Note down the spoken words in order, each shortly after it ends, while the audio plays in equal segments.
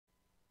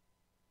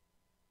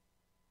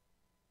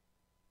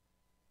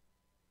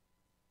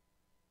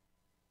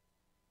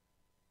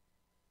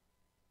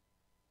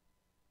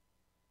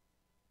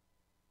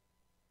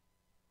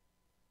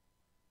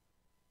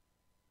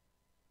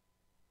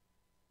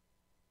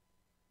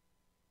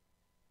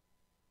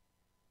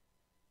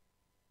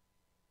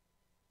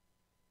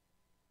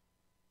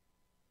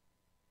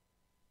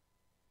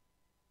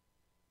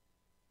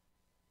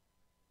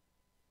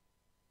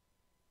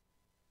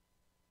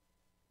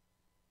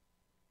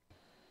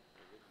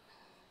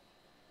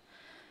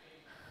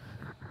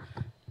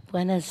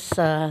Buenas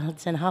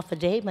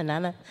Zenhafaday,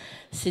 Manana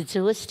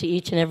Sidzuas to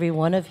each and every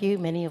one of you.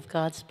 Many of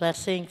God's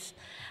blessings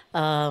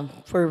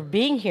for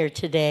being here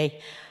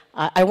today.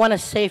 I want to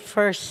say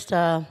first,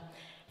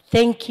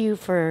 thank you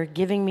for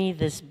giving me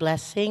this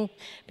blessing.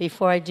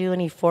 Before I do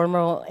any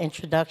formal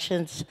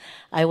introductions,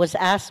 I was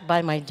asked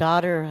by my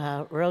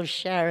daughter, Rose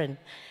Sharon,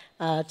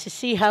 to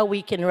see how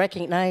we can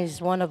recognize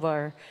one of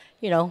our,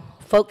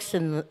 folks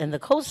in the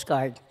Coast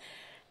Guard.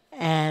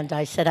 And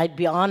I said I'd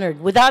be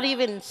honored. Without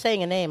even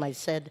saying a name, I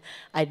said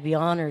I'd be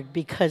honored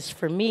because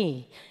for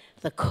me,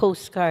 the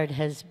Coast Guard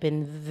has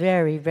been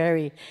very,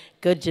 very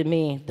good to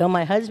me. Though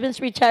my husband's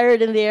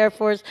retired in the Air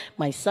Force,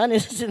 my son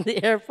is in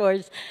the Air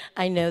Force,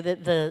 I know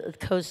that the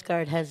Coast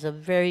Guard has a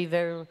very,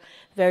 very,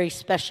 very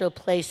special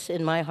place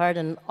in my heart,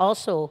 and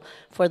also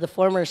for the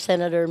former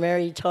Senator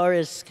Mary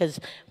Torres, because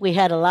we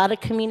had a lot of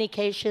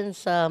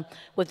communications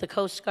with the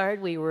Coast Guard.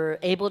 We were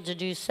able to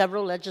do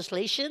several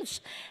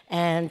legislations,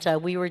 and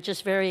we were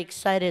just very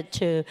excited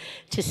to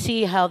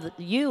see how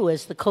you,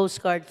 as the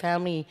Coast Guard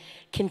family,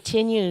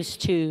 continues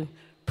to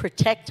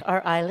protect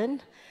our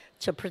island,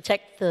 to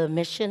protect the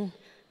mission,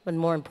 but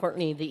more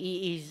importantly, the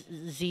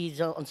EEZ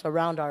zones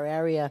around our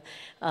area.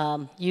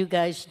 You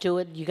guys do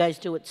it. You guys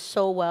do it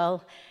so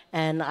well.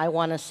 And I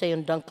want to say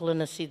Untalan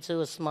na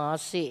Sidzuas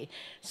Maasi.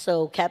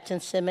 So Captain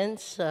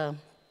Simmons,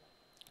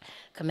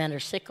 Commander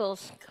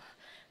Sickles,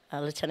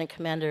 Lieutenant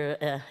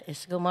Commander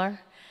Isgomar,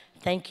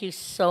 thank you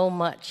so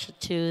much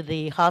to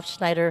the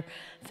Hofschneider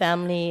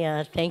family.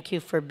 Thank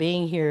you for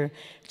being here.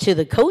 To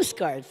the Coast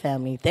Guard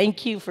family,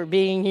 thank you for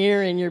being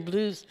here in your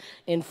blues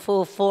in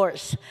full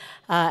force.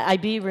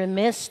 I'd be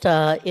remiss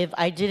if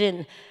I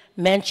didn't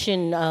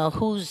mention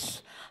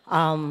who's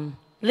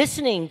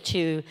listening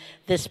to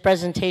this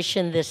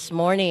presentation this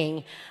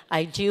morning.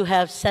 I do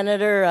have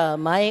Senator,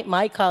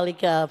 my colleague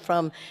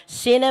from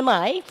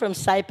CNMI, from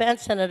Saipan,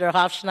 Senator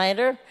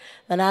Hofschneider.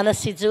 Manana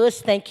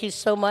Sidzuas, thank you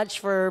so much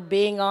for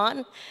being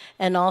on.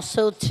 And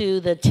also to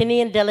the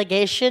Tinian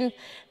delegation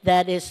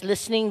that is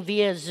listening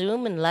via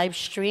Zoom and live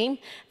stream,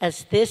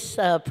 as this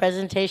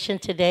presentation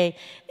today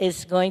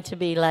is going to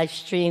be live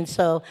streamed.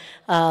 So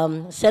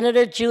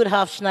Senator Jude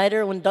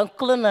Hofschneider,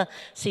 Untalan na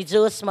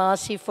Sidzuas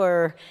Maasi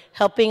for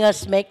helping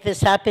us make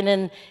this happen.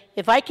 And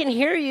if I can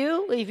hear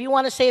you, if you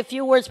want to say a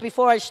few words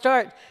before I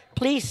start,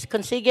 please,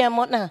 consigue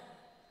mo na.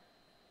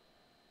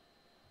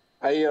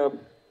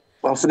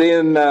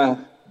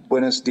 Afternoon,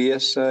 buenos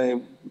dias,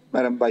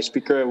 Madam Vice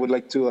Speaker. I would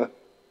like to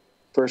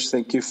first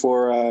thank you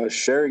for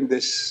sharing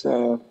this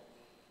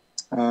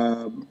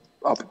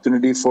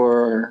opportunity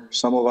for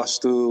some of us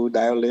to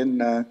dial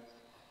in.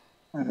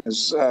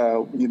 As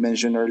you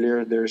mentioned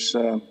earlier, there's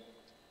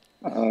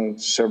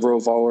several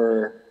of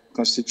our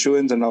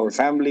constituents and our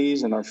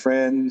families and our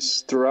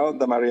friends throughout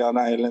the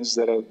Mariana Islands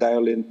that have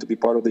dialed in to be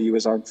part of the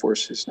U.S. Armed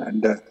Forces.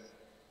 And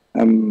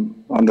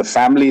on the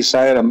family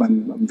side,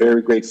 I'm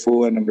very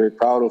grateful and I'm very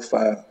proud of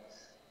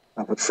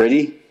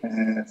Freddy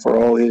for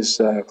all his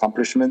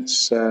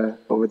accomplishments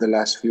over the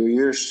last few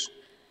years.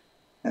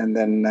 And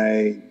then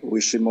I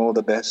wish him all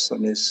the best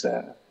on his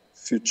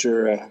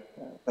future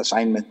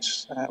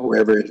assignments,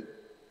 wherever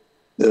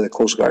the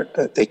Coast Guard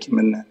take him.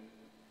 And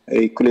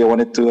equally, I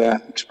wanted to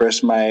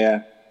express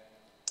my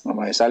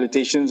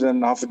salutations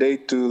and off day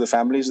to the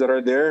families that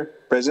are there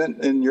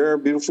present in your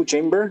beautiful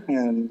chamber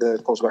and the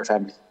Coast Guard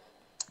family.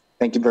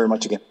 Thank you very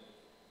much again.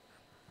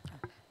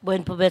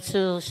 Buen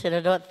provecho,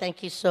 Senador.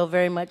 Thank you so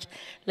very much.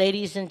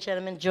 Ladies and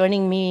gentlemen,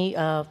 joining me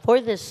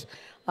for this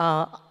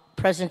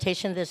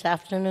presentation this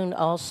afternoon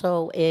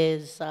also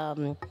is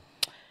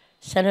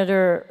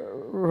Senator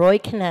Roy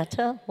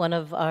Caneta, one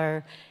of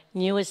our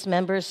newest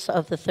members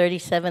of the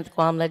 37th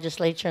Guam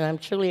Legislature, and I'm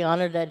truly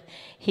honored that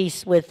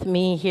he's with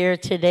me here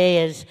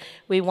today, as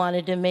we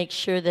wanted to make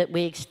sure that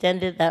we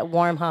extended that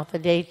warm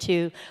holiday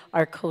to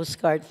our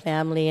Coast Guard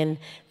family. And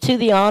to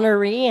the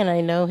honoree, and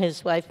I know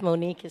his wife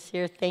Monique is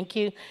here, thank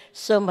you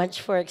so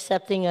much for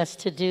accepting us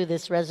to do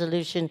this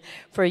resolution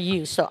for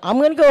you. So I'm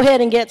going to go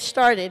ahead and get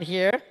started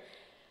here.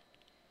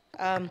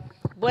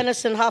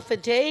 Buenas and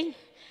holiday.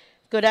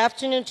 Good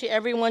afternoon to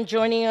everyone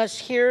joining us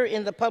here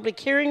in the public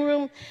hearing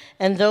room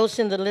and those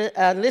in the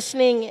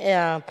listening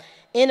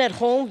in at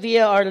home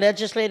via our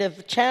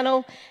legislative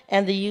channel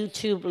and the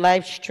YouTube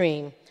live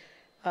stream.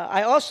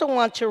 I also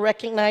want to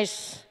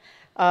recognize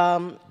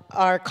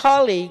our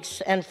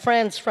colleagues and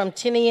friends from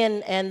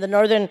Tinian and the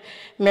Northern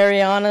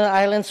Mariana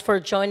Islands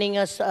for joining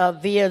us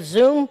via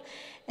Zoom.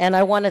 And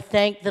I want to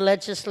thank the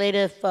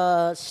legislative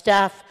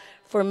staff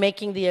for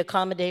making the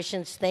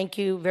accommodations. Thank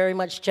you very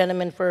much,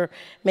 gentlemen, for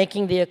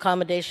making the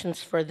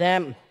accommodations for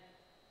them.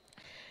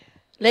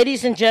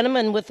 Ladies and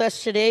gentlemen, with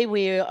us today,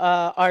 we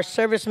are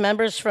service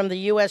members from the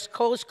U.S.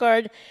 Coast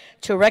Guard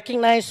to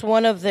recognize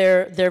one of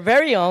their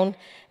very own,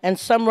 and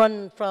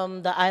someone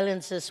from the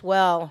islands as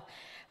well.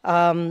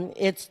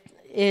 It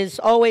is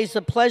always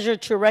a pleasure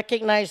to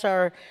recognize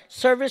our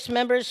service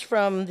members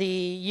from the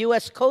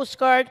U.S. Coast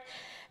Guard,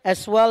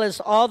 as well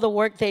as all the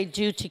work they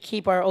do to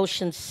keep our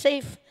oceans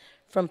safe,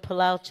 from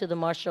Palau to the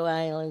Marshall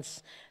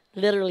Islands,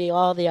 literally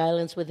all the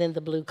islands within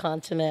the Blue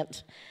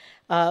Continent.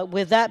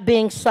 With that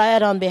being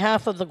said, on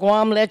behalf of the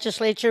Guam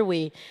legislature,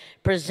 we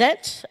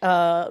present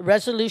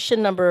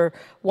resolution number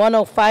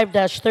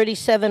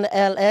 105-37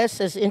 LS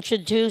as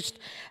introduced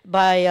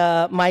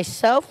by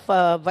myself,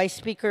 Vice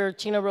Speaker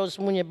Tina Rose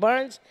Muña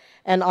Barnes,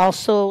 and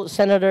also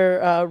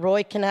Senator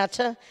Roy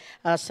Kanata,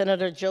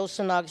 Senator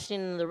Joseph Augustine,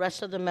 and the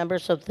rest of the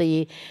members of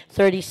the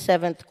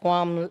 37th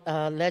Guam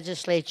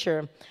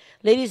legislature.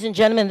 Ladies and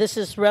gentlemen, this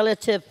is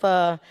relative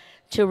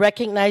to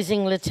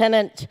recognizing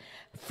Lieutenant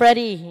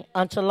Freddy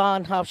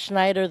Untalan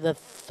Hofschneider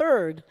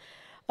III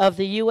of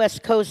the U.S.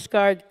 Coast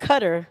Guard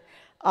cutter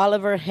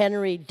Oliver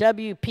Henry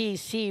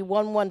WPC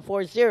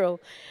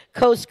 1140,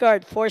 Coast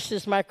Guard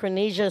Forces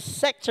Micronesia,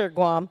 Sector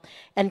Guam,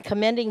 and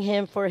commending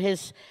him for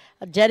his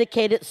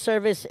dedicated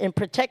service in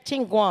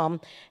protecting Guam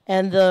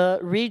and the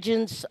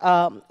region's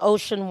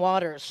ocean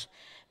waters.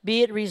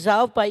 Be it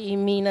resolved by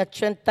Imina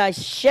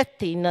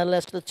 37 na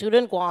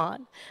legislaturan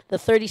Guam, the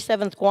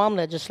 37th Guam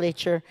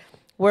legislature,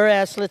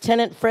 whereas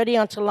Lieutenant Freddy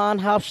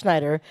Untalan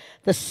Hofschneider,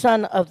 the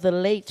son of the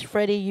late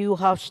Freddy U.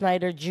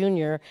 Hofschneider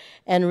Jr.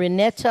 and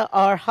Renetta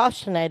R.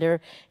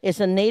 Hofschneider, is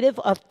a native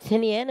of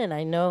Tinian, and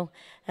I know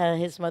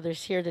his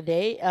mother's here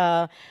today,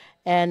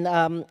 as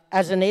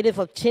a native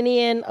of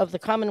Tinian of the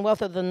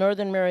Commonwealth of the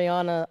Northern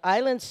Mariana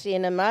Islands,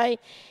 CNMI,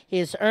 he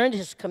has earned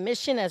his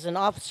commission as an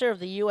officer of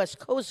the U.S.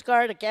 Coast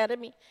Guard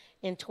Academy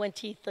in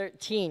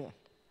 2013.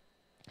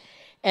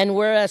 And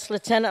whereas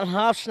Lieutenant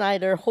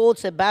Hofschneider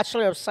holds a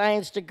Bachelor of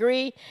Science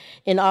degree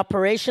in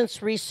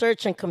Operations,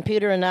 Research, and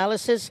Computer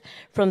Analysis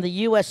from the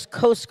U.S.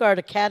 Coast Guard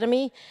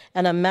Academy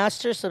and a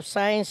Master's of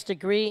Science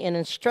degree in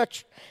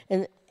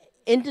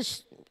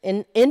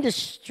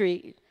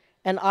Industry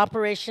and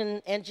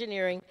Operation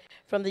Engineering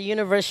from the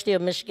University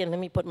of Michigan. Let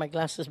me put my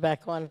glasses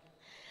back on.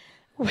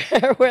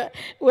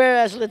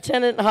 Whereas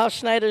Lieutenant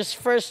Hofschneider's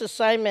first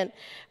assignment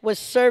was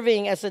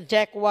serving as a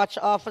deck watch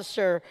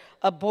officer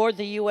aboard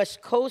the U.S.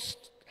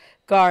 Coast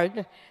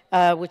Guard,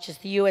 which is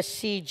the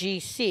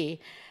USCGC,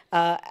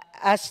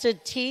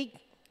 Asted T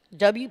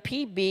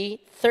WPB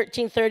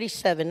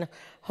 1337,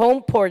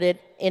 home ported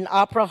in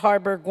Opera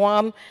Harbor,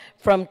 Guam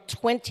from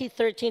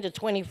 2013 to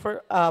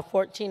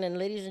 2014. And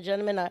ladies and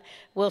gentlemen, I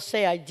will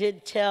say I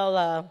did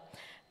tell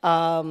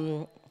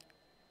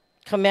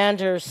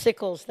Commander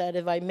Sickles that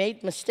if I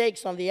made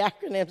mistakes on the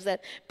acronyms,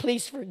 that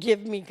please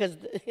forgive me, because,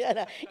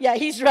 yeah,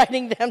 he's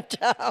writing them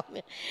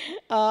down.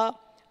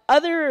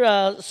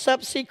 Other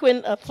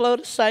subsequent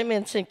float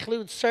assignments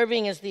include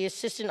serving as the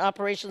Assistant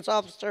Operations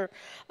Officer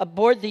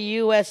aboard the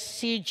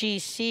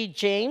USCGC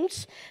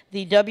James,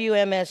 the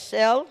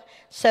WMSL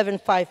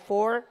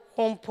 754,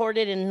 home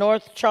ported in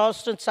North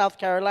Charleston, South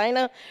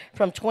Carolina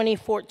from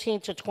 2014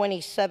 to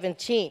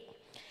 2017.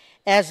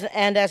 As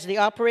the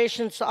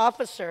Operations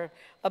Officer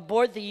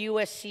aboard the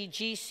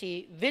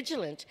USCGC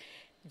Vigilant,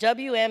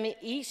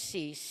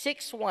 WMEC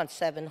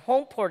 617,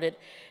 home ported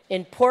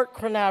in Port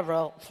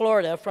Canaveral,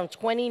 Florida from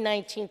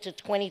 2019 to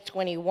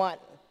 2021.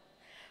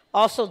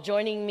 Also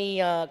joining me,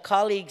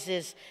 colleagues,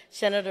 is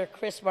Senator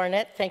Chris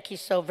Barnett. Thank you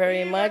so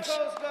very much.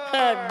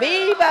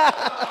 Viva!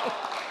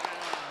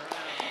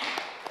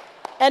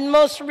 And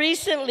most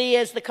recently,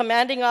 as the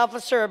commanding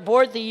officer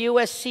aboard the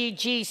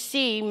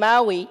USCGC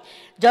Maui,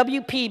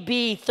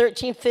 WPB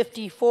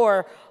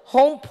 1354,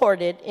 home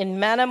ported in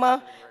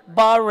Manama,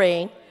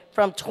 Bahrain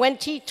from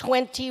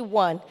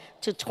 2021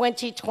 to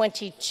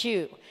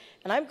 2022.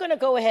 And I'm going to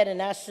go ahead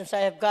and ask, since I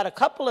have got a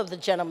couple of the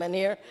gentlemen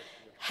here,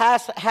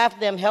 have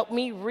them help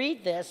me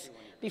read this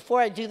before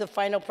I do the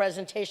final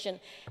presentation.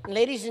 And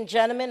ladies and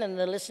gentlemen, and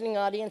the listening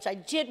audience, I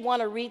did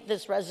want to read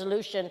this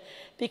resolution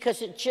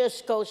because it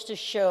just goes to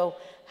show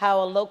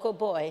how a local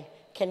boy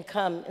can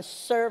come and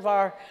serve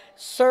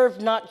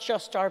not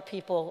just our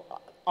people,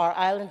 our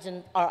islands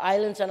and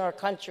our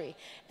country,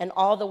 and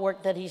all the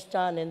work that he's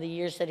done in the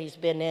years that he's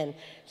been in.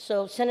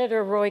 So,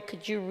 Senator Roy,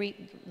 could you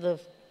read the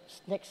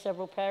next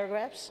several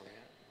paragraphs?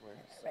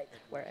 Right,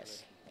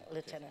 whereas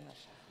Lieutenant.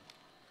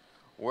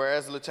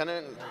 Whereas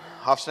Lieutenant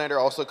Hofschneider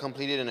also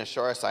completed an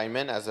ashore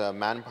assignment as a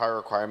manpower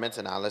requirements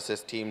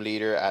analysis team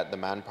leader at the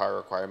Manpower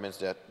Requirements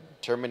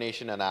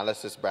Determination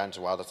Analysis Branch,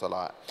 wow, that's a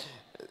lot,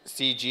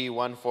 CG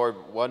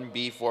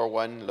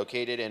 141B41,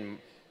 located in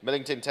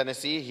Millington,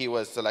 Tennessee. He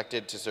was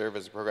selected to serve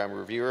as a program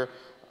reviewer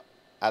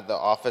at the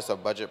Office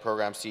of Budget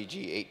Program CG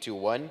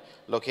 821,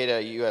 located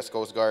at U.S.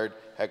 Coast Guard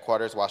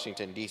Headquarters,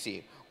 Washington,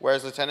 D.C.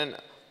 Whereas Lieutenant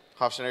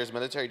Hofschneider's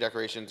military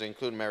decorations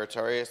include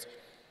Meritorious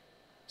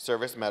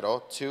Service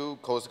Medal, 2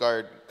 Coast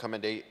Guard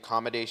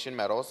Commendation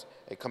Medals,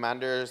 a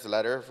Commander's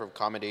Letter for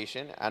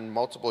Commendation, and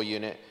multiple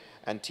unit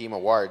and team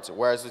awards.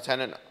 Whereas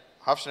Lieutenant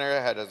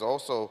Hofschneider has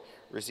also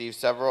received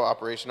several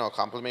operational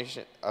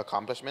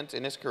accomplishments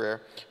in his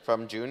career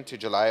from June to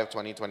July of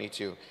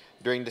 2022.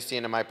 During the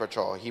CNMI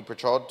patrol, he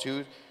patrolled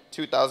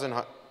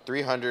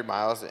 2,300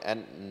 miles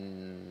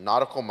and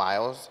nautical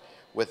miles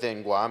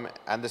within Guam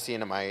and the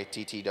CNMI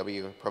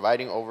TTW,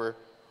 providing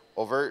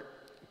overt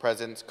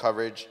presence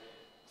coverage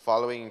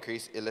following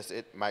increased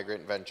illicit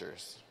migrant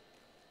ventures.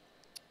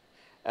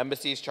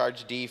 Embassies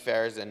charged D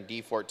Fairs and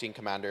D14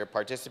 Commander,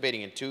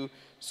 participating in 2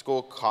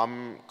 school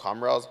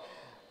comrades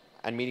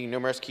and meeting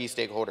numerous key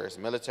stakeholders,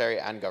 military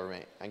and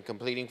government, and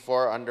completed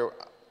four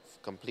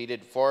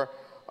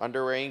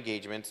underway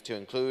engagements to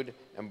include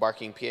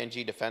embarking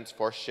PNG Defense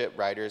Force ship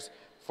riders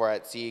for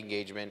at-sea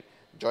engagement,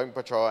 joint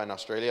patrol in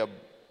Australia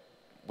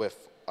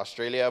with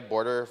Australia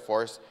Border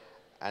Force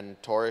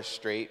and Torres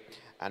Strait,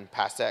 and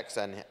PASEX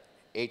and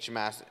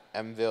HMAS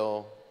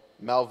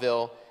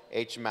Melville,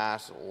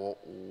 HMAS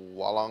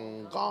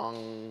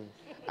Wollongong,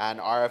 and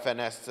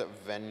RFNS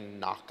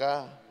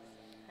Venaka.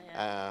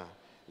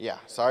 Yeah,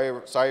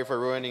 sorry for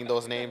ruining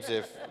those names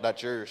if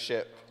that's your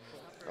ship.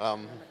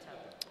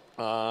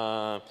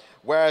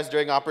 Whereas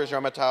during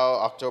Operation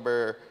Ramatau,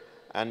 October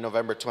and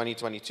November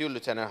 2022,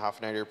 Lieutenant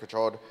Hofschneider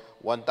patrolled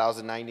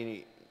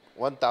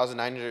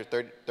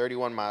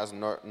 1,931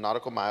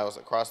 nautical miles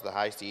across the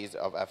high seas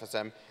of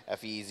FSM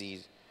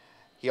FEEZs.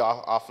 He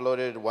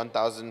offloaded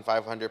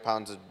 1,500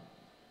 pounds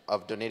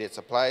of donated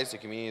supplies to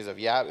communities of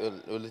Yap,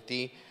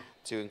 Ulithi,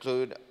 to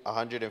include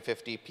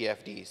 150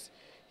 PFDs.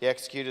 He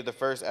executed the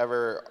first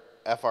ever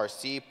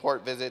FRC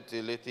port visit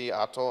to Ulithi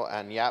Atoll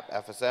and Yap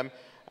FSM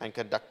and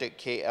conducted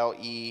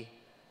KLE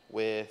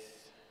with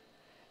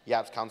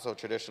Yap's Council of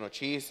Traditional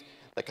Chiefs,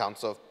 the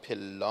Council of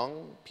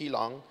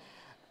Pilong.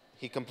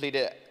 He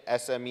completed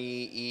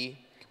SMEE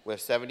with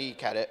 70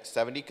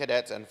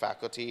 cadets and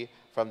faculty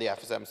from the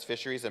FSM's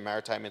Fisheries and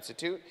Maritime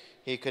Institute.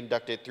 He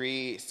conducted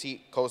 3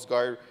 Coast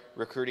Guard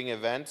recruiting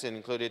events and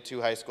included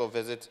 2 high school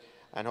visits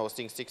and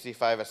hosting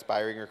 65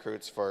 aspiring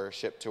recruits for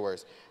ship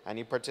tours. And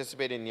he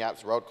participated in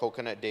Yap's Road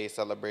Coconut Day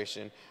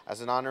celebration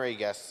as an honorary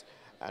guest.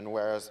 And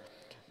whereas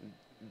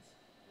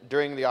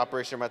during the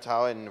Operation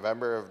Matau in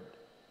November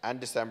and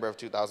December of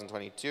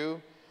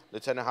 2022,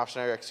 Lieutenant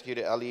Hofschneider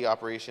executed LE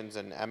operations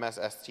in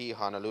MSST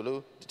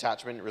Honolulu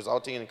detachment,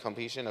 resulting in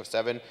completion of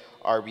 7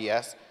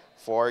 RBS,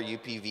 4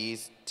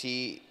 UPVs,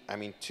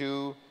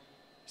 2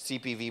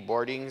 CPV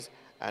boardings,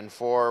 and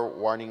 4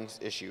 warnings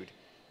issued.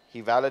 He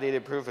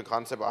validated proof of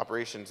concept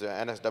operations in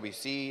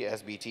NSWC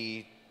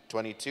SBT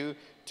 22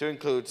 to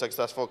include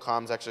successful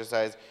comms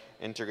exercise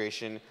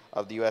integration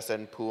of the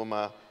USN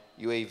Puma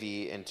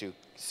UAV into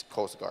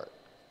Coast Guard.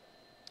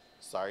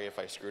 Sorry if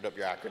I screwed up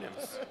your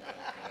acronyms.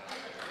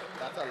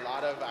 That's a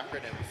lot of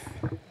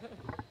acronyms.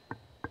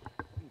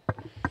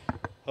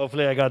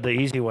 Hopefully I got the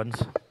easy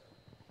ones.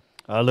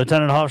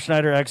 Lieutenant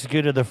Hofschneider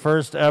executed the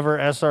first ever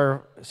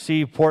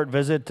SRC port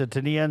visit to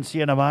Tinian,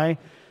 CNMI,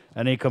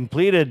 and he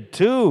completed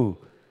 2,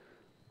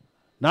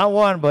 not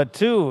 1, but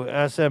 2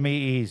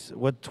 SMEEs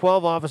with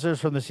 12 officers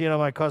from the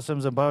CNMI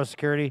Customs and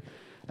Biosecurity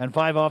and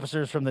 5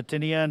 officers from the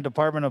Tinian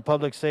Department of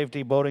Public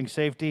Safety, Boating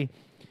Safety.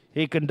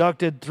 He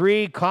conducted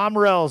 3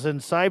 Comrels in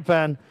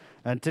Saipan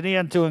and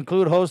Tinian to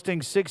include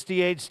hosting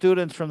 68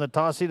 students from the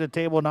Tossy the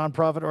Table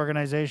nonprofit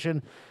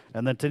organization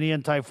and the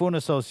Tinian Typhoon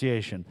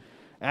Association.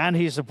 And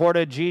he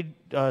supported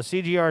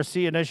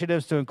CGRC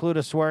initiatives to include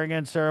a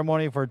swearing-in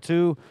ceremony for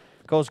 2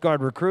 Coast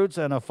Guard recruits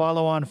and a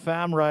follow-on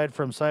FAM ride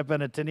from Saipan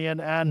to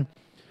Tinian. And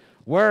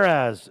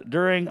whereas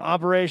during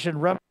Operation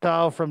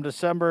Reptile from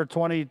December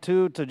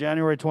 22 to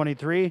January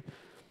 23,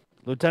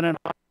 Lieutenant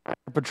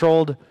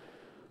patrolled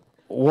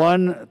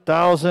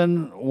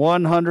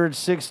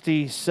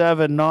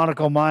 1,167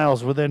 nautical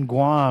miles within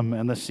Guam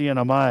and the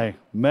CNMI,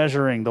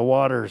 measuring the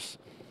waters.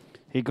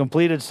 He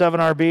completed 7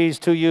 RBs,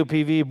 2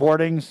 UPV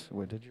boardings.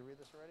 Wait, did you read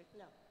this already?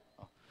 No.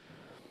 Oh.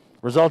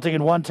 Resulting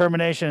in 1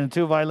 termination and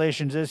 2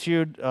 violations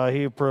issued.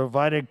 He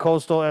provided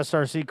coastal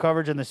SRC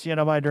coverage in the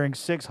CNMI during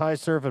 6 high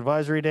surf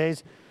advisory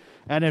days.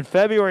 And in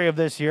February of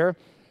this year,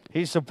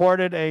 he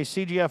supported a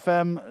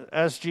CGFM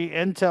SG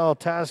intel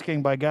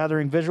tasking by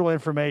gathering visual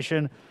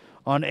information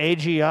on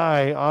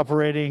AGI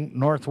operating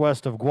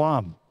northwest of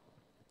Guam.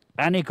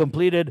 And he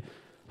completed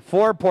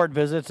 4 port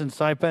visits in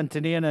Saipan,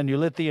 Tinian, and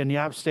Ulithi and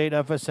Yap State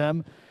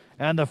FSM,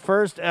 and the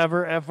first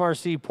ever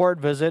FRC port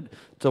visit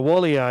to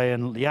Woliai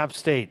in Yap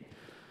State.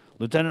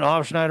 Lieutenant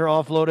Hofschneider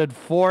offloaded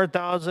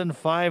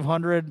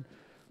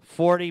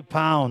 4,540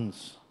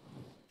 pounds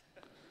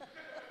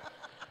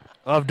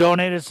of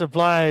donated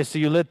supplies to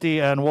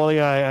Ulithi and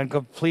Woliai and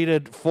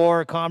completed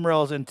 4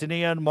 Comrels in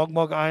Tinian,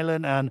 Mogmog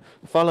Island, and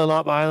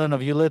Falalap Island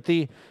of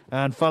Ulithi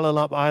and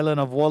Falalap Island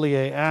of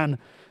Woliai. And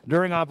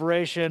during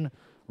Operation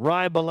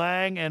Rai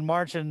Balang in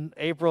March and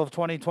April of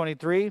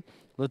 2023,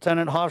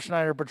 Lieutenant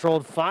Hofschneider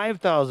patrolled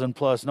 5,000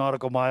 plus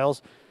nautical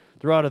miles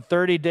throughout a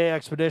 30-day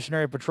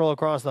expeditionary patrol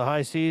across the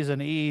high seas and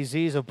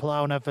EEZs of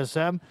Palau and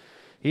FSM.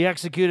 He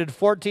executed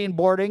 14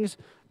 boardings,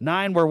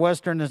 9 were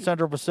Western and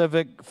Central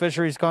Pacific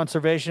Fisheries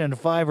Conservation, and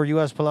 5 were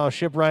U.S. Palau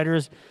ship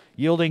riders,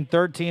 yielding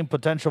 13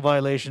 potential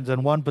violations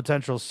and 1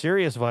 potential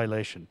serious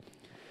violation.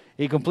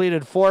 He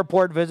completed 4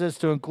 port visits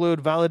to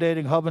include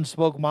validating hub and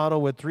spoke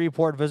model with 3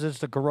 port visits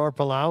to Koror,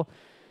 Palau.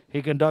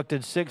 He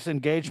conducted 6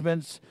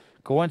 engagements,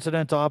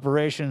 coincidental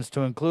operations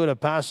to include a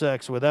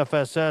PASEX with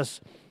FSS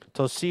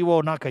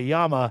Toshiwo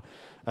Nakayama,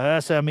 a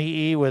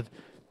SMEE with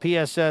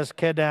PSS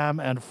Kedam,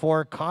 and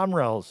 4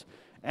 Comrels.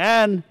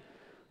 And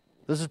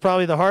this is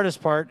probably the hardest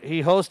part.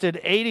 He hosted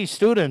 80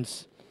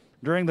 students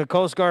during the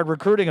Coast Guard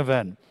recruiting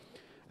event.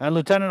 And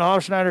Lieutenant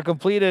Hofschneider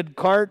completed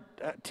CART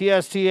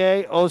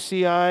TSTA,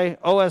 OCI,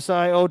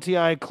 OSI,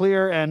 OTI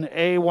clear, and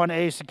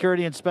A1A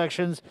security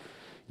inspections,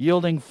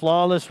 yielding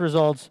flawless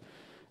results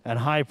and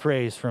high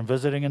praise from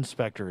visiting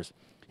inspectors.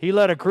 He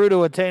led a crew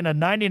to attain a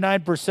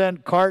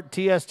 99% CART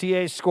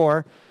TSTA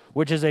score,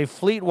 which is a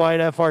fleet-wide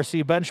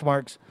FRC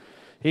benchmarks.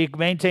 He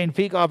maintained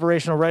peak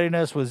operational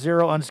readiness with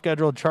 0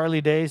 unscheduled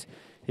Charlie days.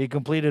 He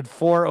completed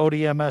 4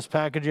 ODMS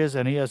packages,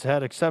 and he has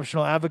had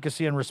exceptional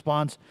advocacy and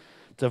response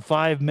to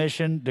 5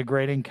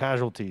 mission-degrading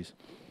casualties.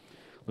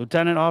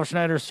 Lieutenant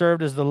Hofschneider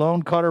served as the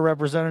lone cutter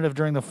representative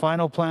during the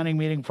final planning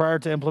meeting prior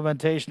to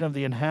implementation of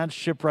the Enhanced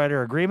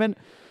Shipwriter Agreement,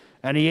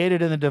 and he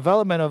aided in the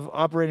development of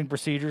operating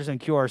procedures and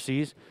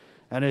QRCs,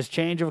 and his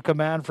change of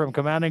command from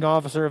commanding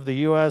officer of the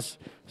U.S.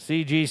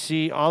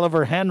 CGC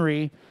Oliver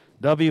Henry,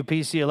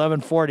 WPC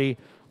 1140,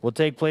 will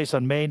take place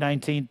on May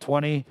 19,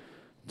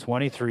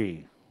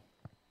 2023.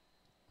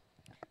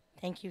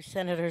 Thank you,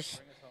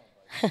 Senators.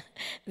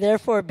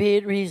 Therefore, be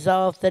it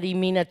resolved that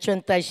Imina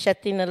Chuntai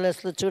Shetina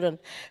Leslaturan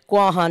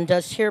Guahan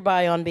does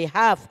hereby, on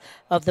behalf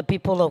of the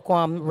people of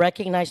Guam,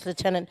 recognize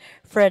Lieutenant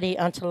Freddy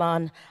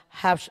Untalan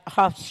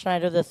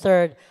Hofschneider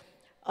III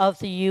of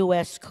the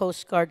U.S.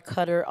 Coast Guard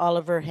cutter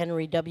Oliver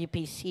Henry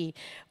WPC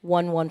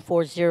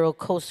 1140,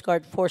 Coast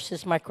Guard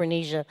Forces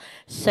Micronesia,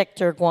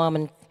 Sector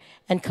Guam,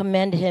 and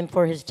commend him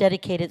for his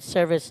dedicated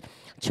service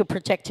to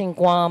protecting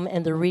Guam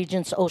and the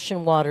region's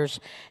ocean waters,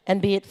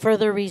 and be it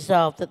further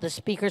resolved that the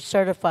Speaker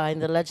certify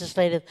and the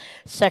Legislative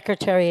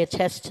Secretary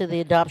attest to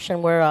the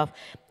adoption whereof,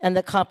 and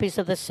the copies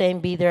of the same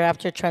be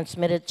thereafter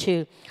transmitted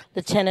to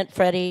Lieutenant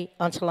Freddy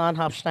Untalan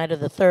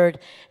Hofschneider III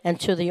and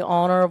to the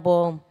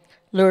Honorable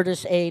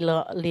Lourdes A.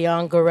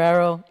 Leon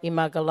Guerrero,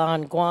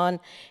 Imagalan, Guam.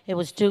 It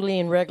was duly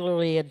and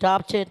regularly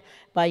adopted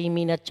by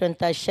Imina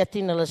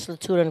 37 na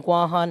Legislaturan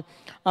Guahan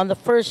on the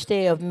first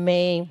day of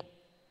May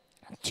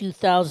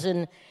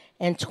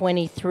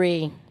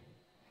 2023.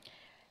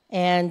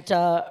 And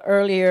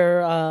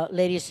earlier,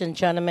 ladies and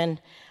gentlemen,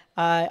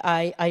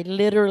 I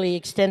literally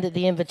extended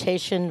the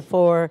invitation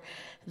for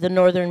the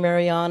Northern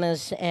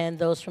Marianas and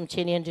those from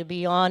Tinian to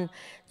be on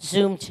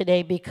Zoom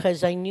today,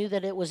 because I knew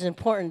that it was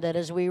important that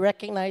as we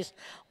recognize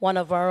one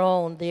of our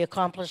own, the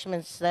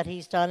accomplishments that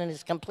he's done and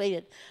has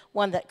completed,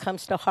 one that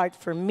comes to heart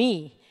for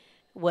me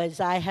was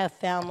I have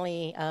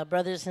family,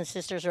 brothers and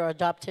sisters are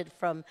adopted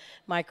from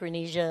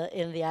Micronesia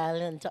in the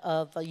island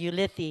of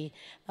Ulithi,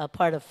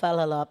 part of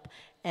Falalap.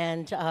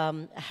 And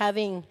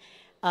having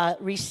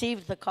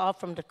received the call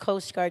from the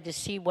Coast Guard to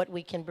see what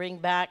we can bring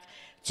back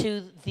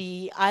to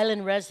the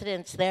island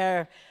residents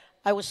there,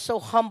 I was so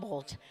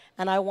humbled.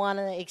 And I want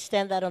to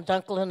extend that on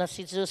Untalan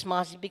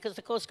Masi, because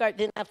the Coast Guard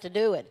didn't have to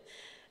do it.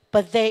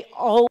 But they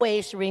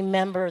always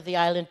remember the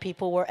island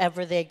people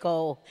wherever they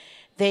go.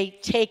 They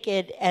take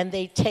it and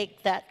they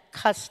take that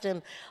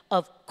custom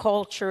of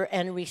culture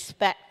and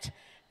respect,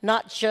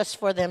 not just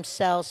for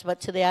themselves, but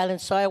to the island.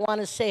 So I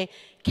want to say,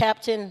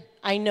 Captain,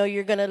 I know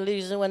you're going to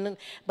lose one,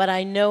 but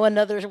I know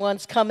another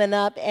one's coming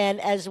up. And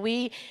as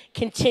we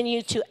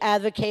continue to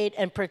advocate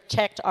and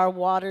protect our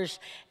waters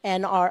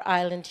and our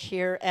island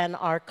here and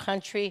our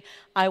country,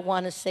 I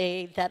want to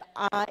say that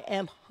I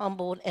am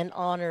humbled and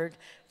honored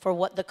for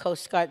what the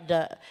Coast Guard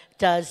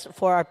does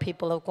for our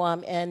people of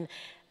Guam. And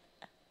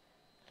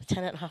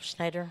Lieutenant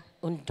Hofschneider,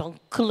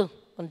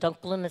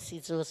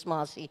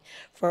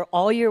 for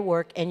all your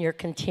work and your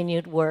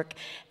continued work.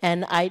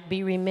 And I'd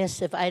be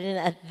remiss if I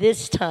didn't at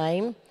this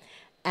time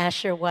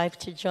ask your wife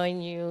to join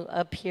you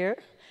up here.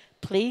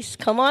 Please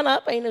come on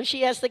up. I know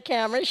she has the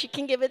camera. She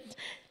can give it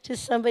to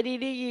somebody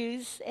to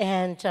use.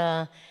 And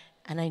I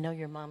know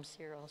your mom's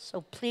here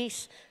also.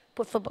 Please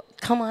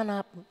come on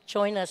up.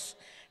 Join us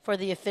for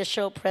the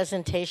official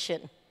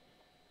presentation.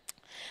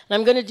 And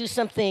I'm going to do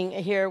something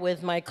here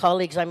with my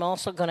colleagues. I'm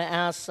also going to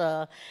ask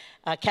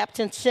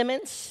Captain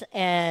Simmons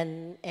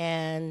and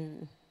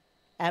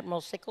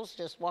Admiral Sickles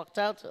just walked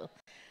out.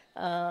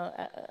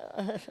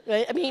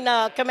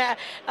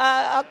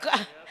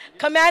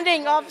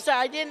 Commanding officer.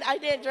 I didn't,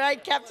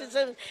 right? Captain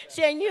Simmons.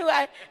 See, I knew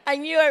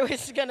I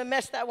was going to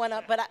mess that one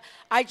up, but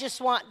I just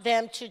want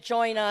them to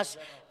join us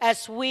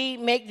as we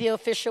make the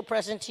official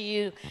present to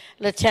you,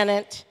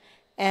 Lieutenant,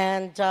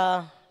 and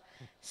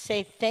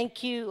say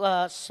thank you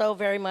so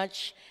very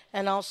much.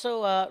 And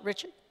also,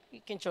 Richard,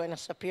 you can join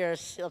us up here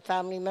as a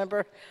family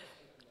member.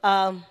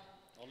 Only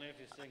if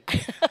you sing.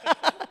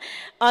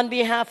 On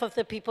behalf of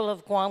the people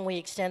of Guam, we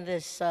extend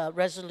this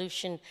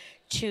resolution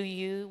to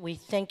you. We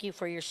thank you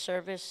for your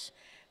service.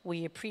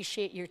 We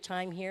appreciate your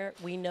time here.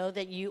 We know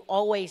that you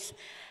always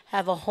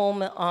have a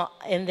home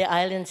in the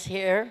islands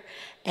here,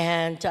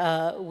 and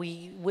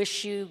we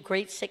wish you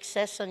great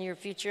success on your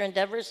future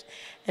endeavors,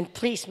 and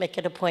please make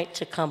it a point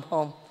to come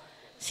home.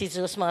 Ladies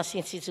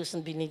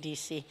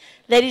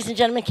and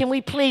gentlemen, can we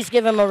please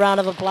give him a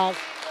round of applause?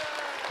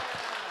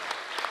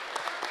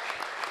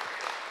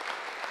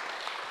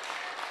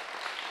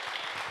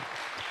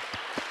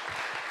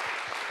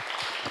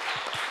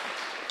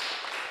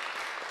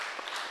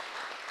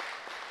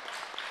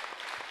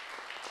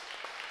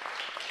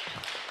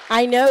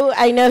 I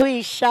know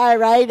he's shy,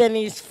 right? And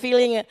he's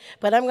feeling it,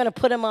 but I'm going to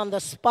put him on the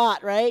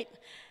spot, right?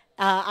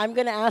 I'm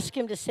going to ask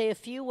him to say a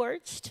few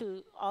words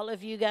to all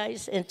of you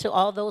guys and to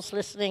all those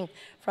listening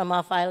from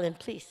off island,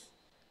 please.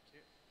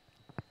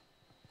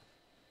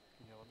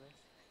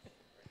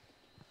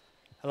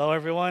 Hello,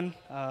 everyone.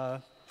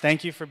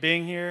 Thank you for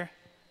being here,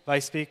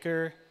 Vice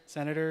Speaker,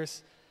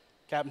 Senators,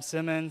 Captain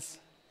Simmons,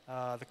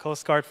 the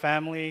Coast Guard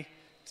family,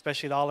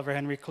 especially the Oliver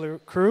Henry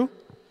crew,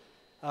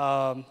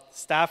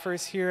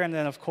 staffers here, and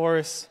then, of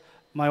course,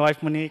 my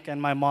wife Monique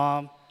and my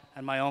mom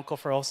and my uncle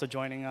for also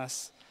joining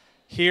us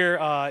here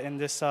in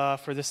this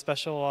for this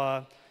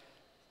special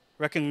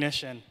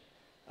recognition.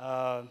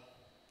 I'm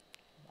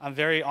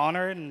very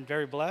honored and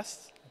very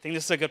blessed. I think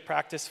this is a good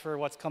practice for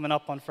what's coming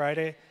up on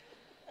Friday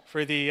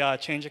for the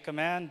change of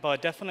command,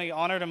 but definitely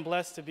honored and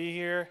blessed to be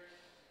here.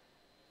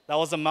 That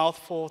was a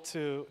mouthful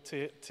to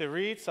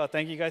read, so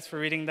thank you guys for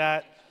reading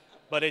that.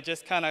 But it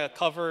just kind of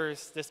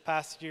covers this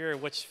past year,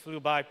 which flew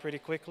by pretty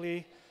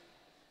quickly.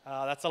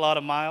 That's a lot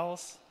of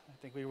miles. I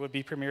think we would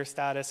be premier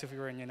status if we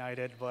were in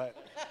United, but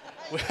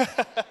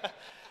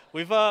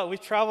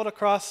we've traveled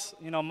across,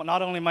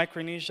 not only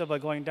Micronesia,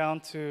 but going down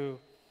to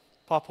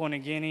Papua New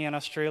Guinea and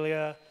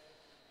Australia.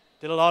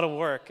 Did a lot of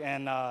work,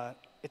 and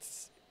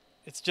it's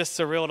just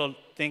surreal to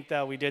think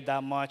that we did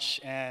that much.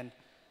 And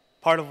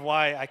part of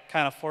why I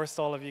kind of forced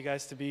all of you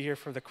guys to be here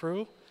for the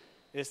crew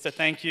is to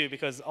thank you,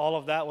 because all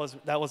of that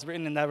was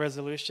written in that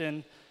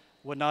resolution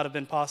would not have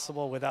been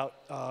possible without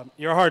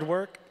your hard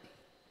work.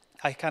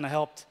 I kind of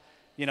helped,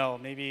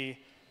 maybe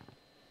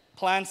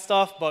plan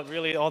stuff, but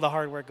really all the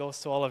hard work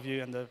goes to all of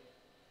you and the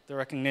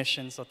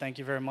recognition. So thank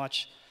you very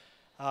much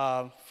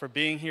for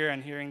being here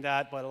and hearing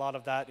that, but a lot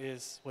of that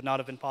would not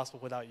have been possible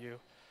without you.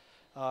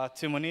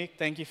 To Monique,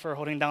 thank you for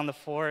holding down the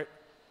fort.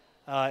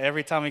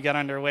 Every time we get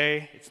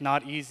underway, it's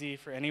not easy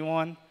for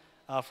anyone.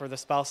 For the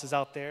spouses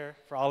out there,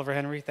 for Oliver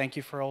Henry, thank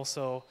you for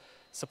also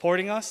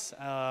supporting us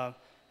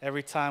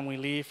every time we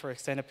leave for an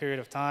extended period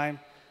of time.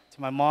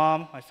 To my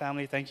mom, my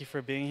family, thank you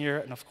for being here,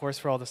 and of course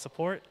for all the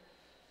support.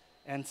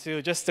 And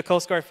to just the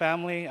Coast Guard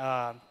family,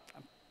 I'm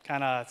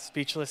kind of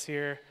speechless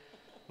here,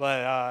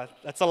 but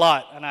that's a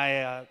lot, and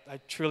I'm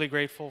truly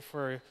grateful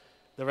for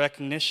the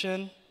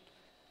recognition.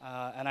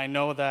 And I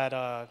know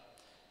that,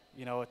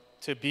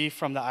 to be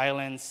from the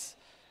islands,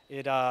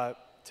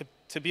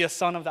 to be a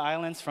son of the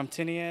islands from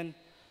Tinian,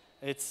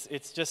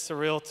 it's just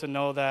surreal to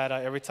know that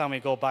every time we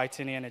go by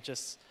Tinian,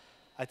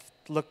 I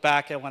look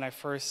back at when I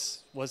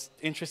first was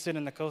interested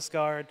in the Coast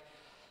Guard.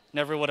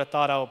 Never would have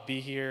thought I would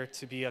be here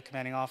to be a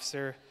commanding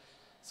officer.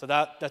 So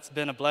that's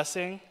been a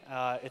blessing.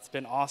 It's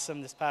been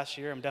awesome this past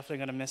year. I'm definitely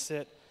going to miss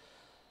it.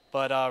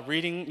 But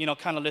reading,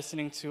 kind of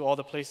listening to all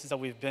the places that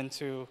we've been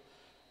to,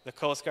 the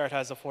Coast Guard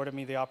has afforded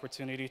me the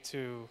opportunity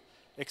to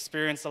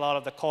experience a lot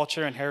of the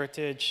culture and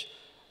heritage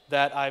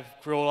that I've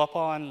grown up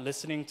on,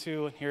 listening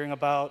to and hearing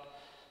about.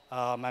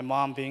 My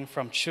mom being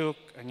from Chuk,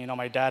 and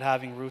my dad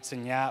having roots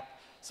in Yap.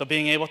 So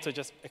being able to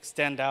just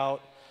extend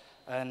out,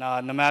 and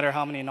no matter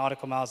how many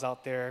nautical miles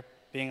out there,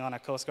 being on a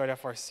Coast Guard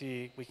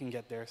FRC, we can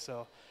get there.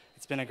 So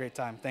it's been a great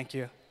time. Thank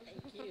you.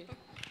 Thank you.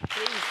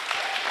 Please.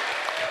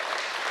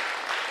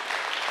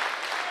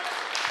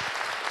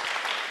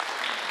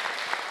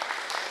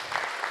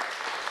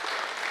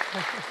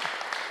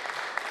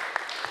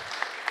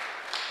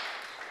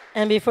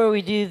 And before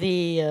we do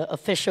the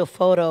official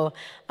photo,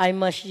 I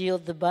must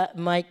yield the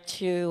mic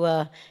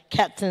to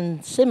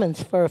Captain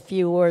Simmons for a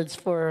few words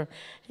for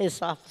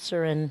his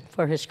officer and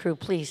for his crew.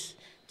 Please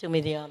do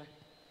me the honor.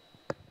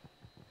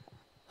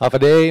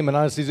 Hafaday,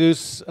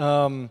 Manasizus.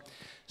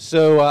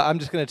 So I'm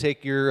just going to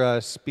take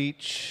your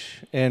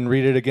speech and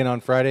read it again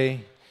on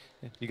Friday.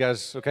 You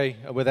guys okay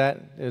with that?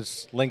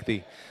 It's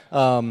lengthy.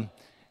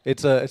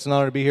 It's an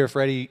honor to be here,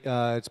 Freddy.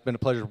 It's been a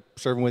pleasure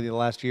serving with you the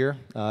last year.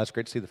 It's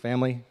great to see the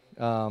family.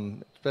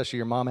 Especially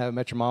your mom. I haven't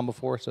met your mom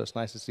before, so it's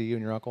nice to see you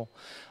and your uncle.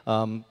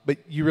 But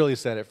you really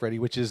said it, Freddie,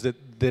 which is that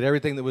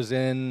everything that was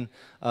in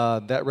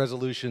that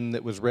resolution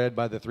that was read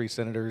by the three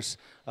senators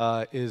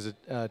is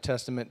a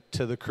testament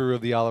to the crew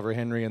of the Oliver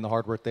Henry and the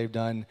hard work they've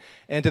done,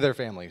 and to their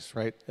families,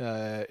 right?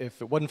 If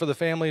it wasn't for the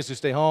families who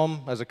stay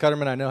home, as a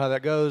cutterman, I know how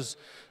that goes.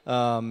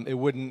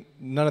 None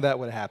of that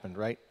would have happened,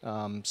 right?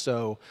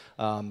 So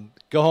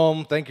go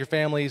home, thank your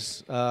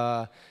families,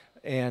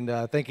 and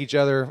thank each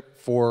other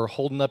for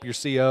holding up your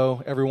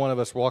CO. Every one of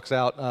us walks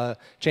out.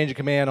 Change of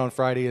command on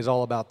Friday is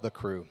all about the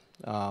crew.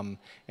 And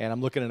I'm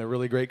looking at a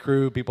really great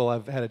crew, people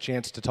I've had a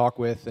chance to talk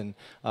with, and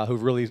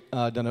who've really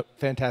done a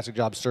fantastic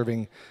job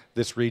serving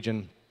this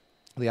region,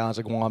 the islands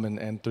of Guam,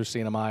 and through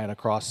CNMI and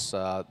across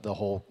the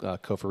whole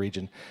COFA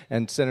region.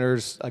 And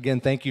Senators, again,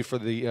 thank you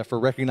for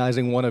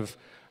recognizing one of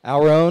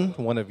our own,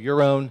 one of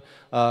your own,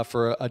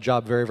 for a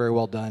job very, very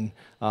well done.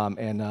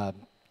 And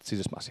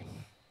Caesar's Masi.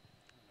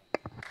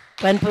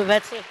 Gwen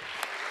Puvetsi.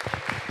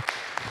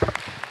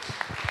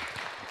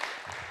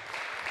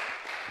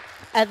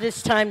 At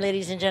this time,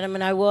 ladies and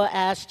gentlemen, I will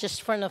ask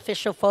just for an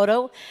official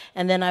photo,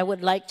 and then I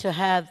would like to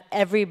have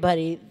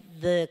everybody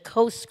the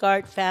Coast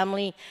Guard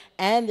family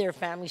and their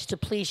families to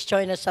please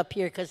join us up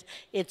here because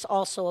it's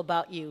also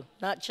about you,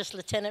 not just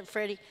Lieutenant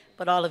Freddy,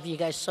 but all of you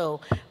guys.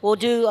 So we'll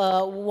do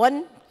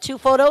 1, 2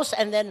 photos,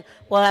 and then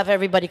we'll have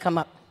everybody come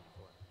up.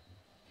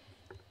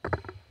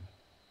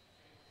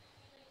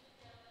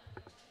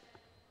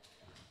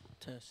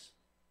 Test.